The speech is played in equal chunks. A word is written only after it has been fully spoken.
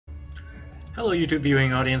Hello YouTube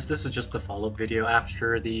viewing audience, this is just the follow-up video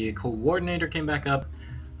after the coordinator came back up.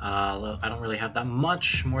 I don't really have that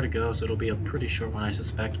much more to go, so it'll be a pretty short one I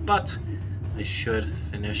suspect, but I should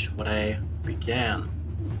finish what I began.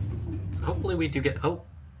 So hopefully we do get... oh.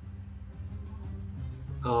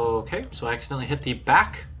 Okay, so I accidentally hit the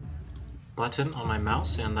back button on my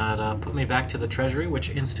mouse, and that put me back to the treasury, which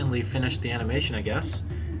instantly finished the animation, I guess.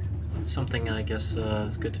 That's something I guess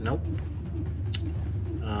is good to know.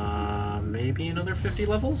 Maybe another 50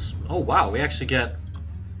 levels? Oh wow, we actually get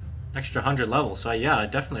extra 100 levels, so yeah, I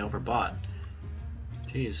definitely overbought.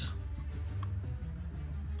 Jeez.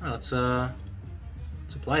 Alright, let's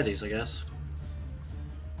apply these, I guess.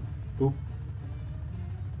 Boop.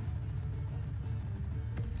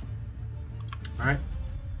 Alright.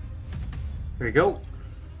 Here we go.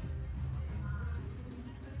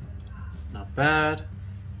 Not bad.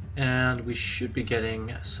 And we should be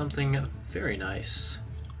getting something very nice.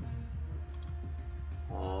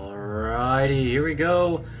 Alrighty, here we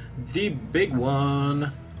go. The big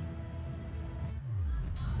one.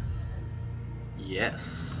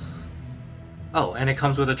 Yes. Oh, and it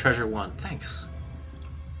comes with a treasure 1. Thanks.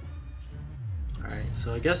 Alright,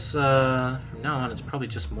 so I guess from now on it's probably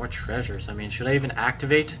just more treasures. I mean, should I even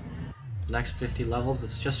activate the next 50 levels?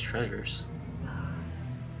 It's just treasures.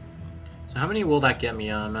 So how many will that get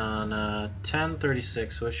me? I'm on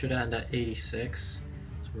 1036, so it should end at 86.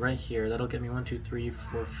 So right here, that'll get me 1, 2, 3,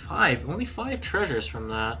 4, 5. Only 5 treasures from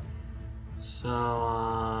that. So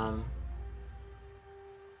I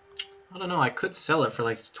don't know. I could sell it for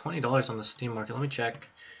like $20 on the Steam market. Let me check.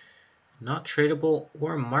 Not tradable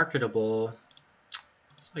or marketable.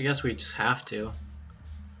 So I guess we just have to.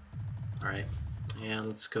 All right, and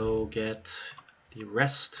let's go get the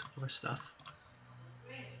rest of our stuff.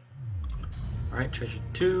 Alright, treasure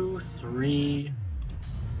 2, 3,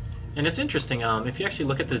 and it's interesting, if you actually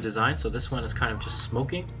look at the design, so this one is kind of just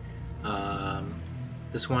smoking,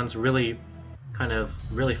 this one's really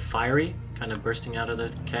really fiery, kind of bursting out of the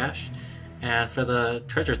cache, and for the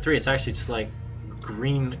treasure 3 it's actually just like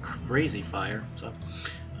green crazy fire, so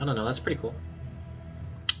I don't know, that's pretty cool.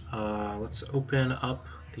 Let's open up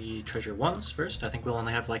the treasure 1s first. I think we'll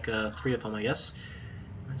only have like 3 of them, I guess.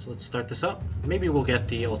 So let's start this up. Maybe we'll get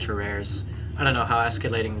the ultra rares. I don't know how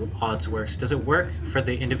escalating odds works. Does it work for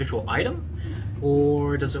the individual item,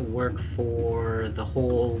 or does it work for the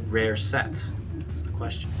whole rare set? That's the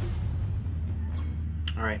question.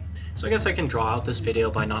 Alright, so I guess I can draw out this video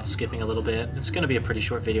by not skipping a little bit. It's going to be a pretty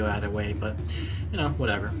short video either way, but you know,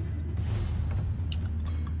 whatever.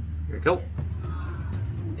 Here we go.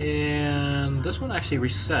 And this one actually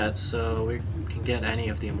resets, so we can get any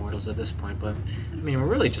of the Immortals at this point, but I mean, we're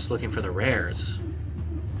really just looking for the rares.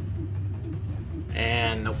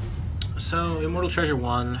 And nope. So, Immortal Treasure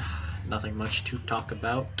 1, nothing much to talk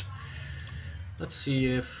about. Let's see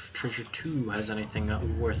if Treasure 2 has anything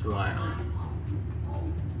worthwhile.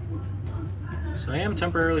 So I am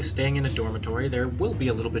temporarily staying in a dormitory. There will be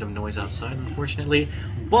a little bit of noise outside, unfortunately,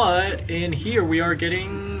 but in here we are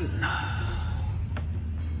getting...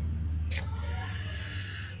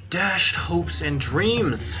 dashed hopes and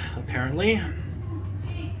dreams, apparently.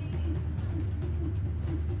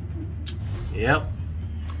 Yep,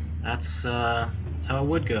 that's how it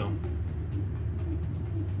would go.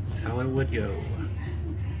 That's how it would go.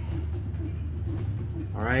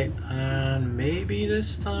 Alright, and maybe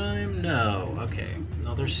this time? No. Okay,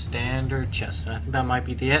 another standard chest, and I think that might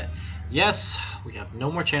be the it. Yes, we have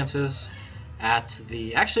no more chances at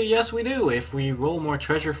the... actually, yes, we do. If we roll more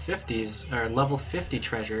treasure 50s, or level 50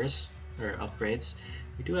 treasures, or upgrades,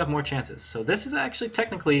 we do have more chances. So this is actually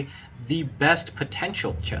technically the best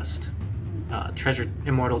potential chest.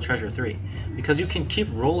 Immortal Treasure 3. Because you can keep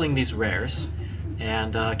rolling these rares,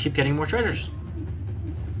 and keep getting more treasures.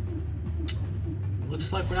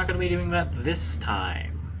 Looks like we're not going to be doing that this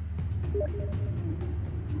time.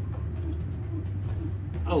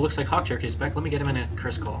 Oh, looks like Hawk Jerky is back. Let me get him in a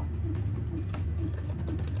curse call.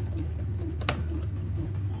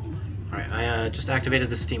 Alright, I just activated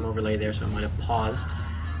the Steam overlay there, so I might have paused.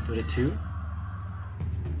 Do it at 2.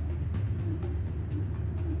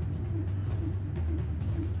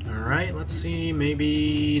 Alright, let's see,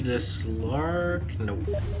 maybe this lark? Nope.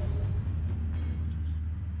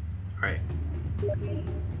 Alright.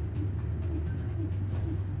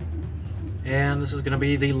 And this is going to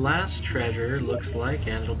be the last treasure, looks like,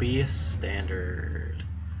 and it'll be standard.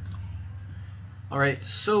 Alright,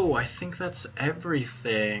 so I think that's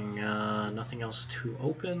everything. Nothing else to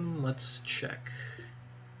open. Let's check.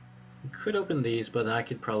 We could open these, but I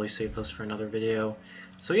could probably save those for another video.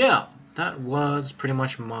 So yeah, that was pretty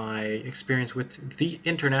much my experience with the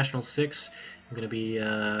International 6. I'm going to be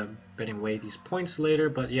betting away these points later,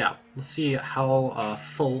 but yeah, let's see how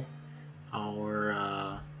full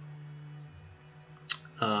our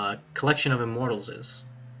collection of Immortals is.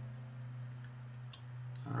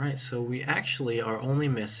 Alright, so we actually are only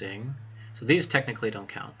missing, so these technically don't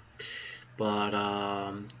count, but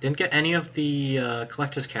didn't get any of the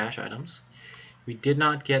Collector's Cache items. We did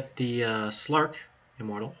not get the Slark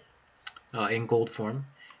Immortal in gold form,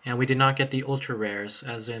 and we did not get the Ultra Rares,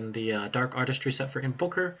 as in the Dark Artistry set for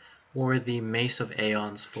Invoker, or the Mace of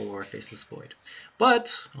Aeons for Faceless Void.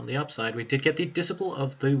 But, on the upside, we did get the Disciple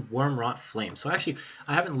of the Wormrot Flame. So actually,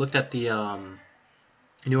 I haven't looked at the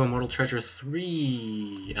New Immortal Treasure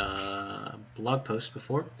 3 blog post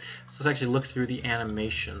before. So let's actually look through the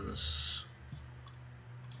animations.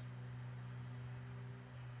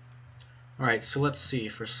 Alright, so let's see.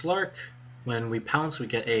 For Slark, when we pounce, we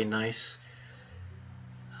get a nice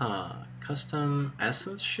custom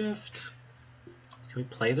essence shift. Can we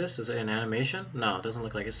play this? Is it an animation? No, it doesn't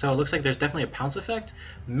look like it. So it looks like there's definitely a pounce effect.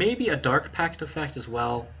 Maybe a Dark Pact effect as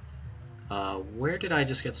well. Where did I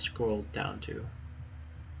just get scrolled down to?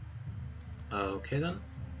 Okay then.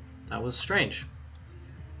 That was strange.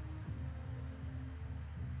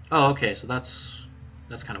 Oh, okay, so that's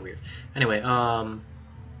kind of weird. Anyway,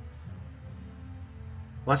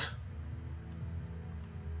 what?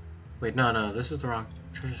 Wait, no, this is the wrong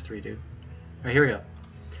Treasure 3, dude. Alright, here we go.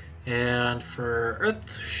 And for Earth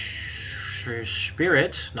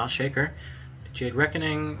Spirit, not Shaker, Jade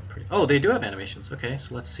Reckoning. Oh, they do have animations. Okay,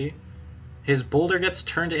 so let's see. His boulder gets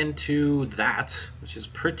turned into that, which is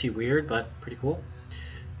pretty weird, but pretty cool.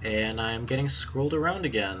 And I'm getting scrolled around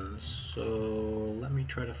again, so let me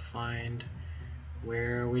try to find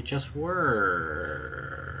where we just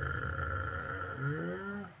were.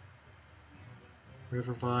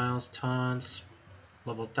 River Vials, Taunts,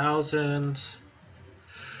 level 1000.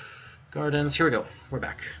 Gardens, here we go, we're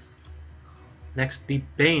back. Next, the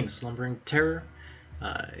Bane, Slumbering Terror.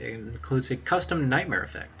 It includes a custom Nightmare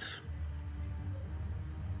effect.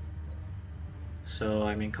 So,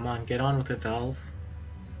 I mean, come on, get on with it, Valve.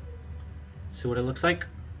 See what it looks like?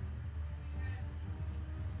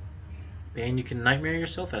 Bane, you can Nightmare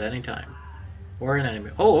yourself at any time. Or an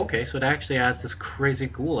enemy. Oh, okay, so it actually adds this crazy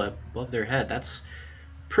ghoul above their head. That's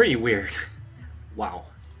pretty weird. Wow.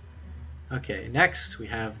 Okay, next we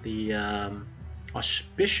have the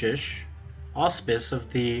Auspice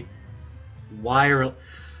of the Wire.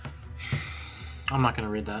 I'm not going to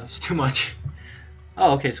read that, it's too much.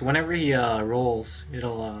 Oh, okay, so whenever he rolls,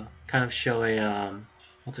 it'll kind of show a,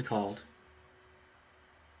 what's it called?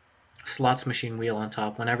 Slots machine wheel on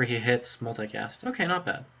top whenever he hits multicast. Okay, not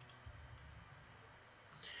bad.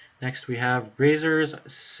 Next we have Razor's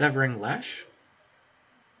Severing Lash.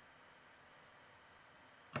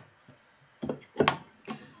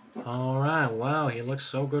 Alright, wow, he looks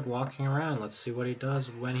so good walking around. Let's see what he does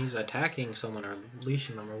when he's attacking someone or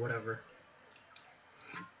leashing them or whatever.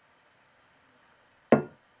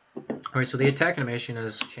 Alright, so the attack animation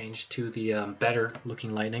has changed to the better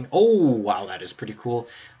looking lightning. Oh, wow, that is pretty cool.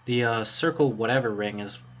 The circle whatever ring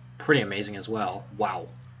is pretty amazing as well. Wow.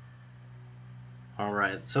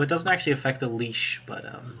 Alright, so it doesn't actually affect the leash, but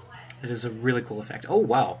it is a really cool effect. Oh,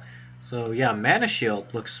 wow. So yeah, Mana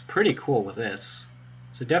Shield looks pretty cool with this.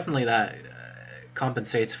 So definitely that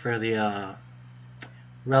compensates for the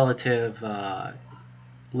relative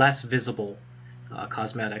less visible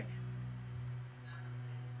cosmetic.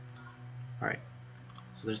 Alright,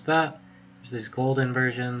 so there's that. There's these golden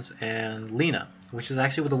versions and Lena, which is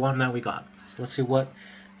actually the one that we got. So let's see what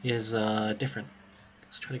is different.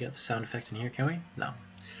 Let's try to get the sound effect in here, can we? No.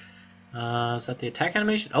 Is that the attack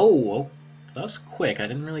animation? Oh, that was quick. I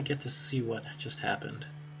didn't really get to see what just happened.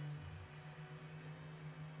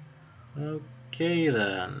 Okay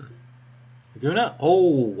then. Laguna?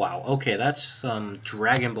 Oh, wow. Okay, that's some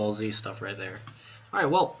Dragon Ball Z stuff right there. Alright,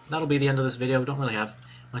 well, that'll be the end of this video. Don't really have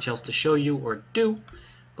much else to show you or do.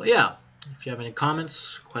 But yeah, if you have any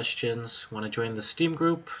comments, questions, want to join the Steam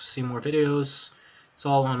group, see more videos, it's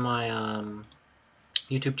all on my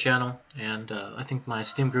YouTube channel. And I think my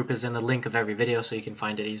Steam group is in the link of every video, so you can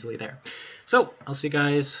find it easily there. So, I'll see you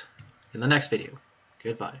guys in the next video.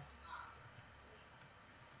 Goodbye.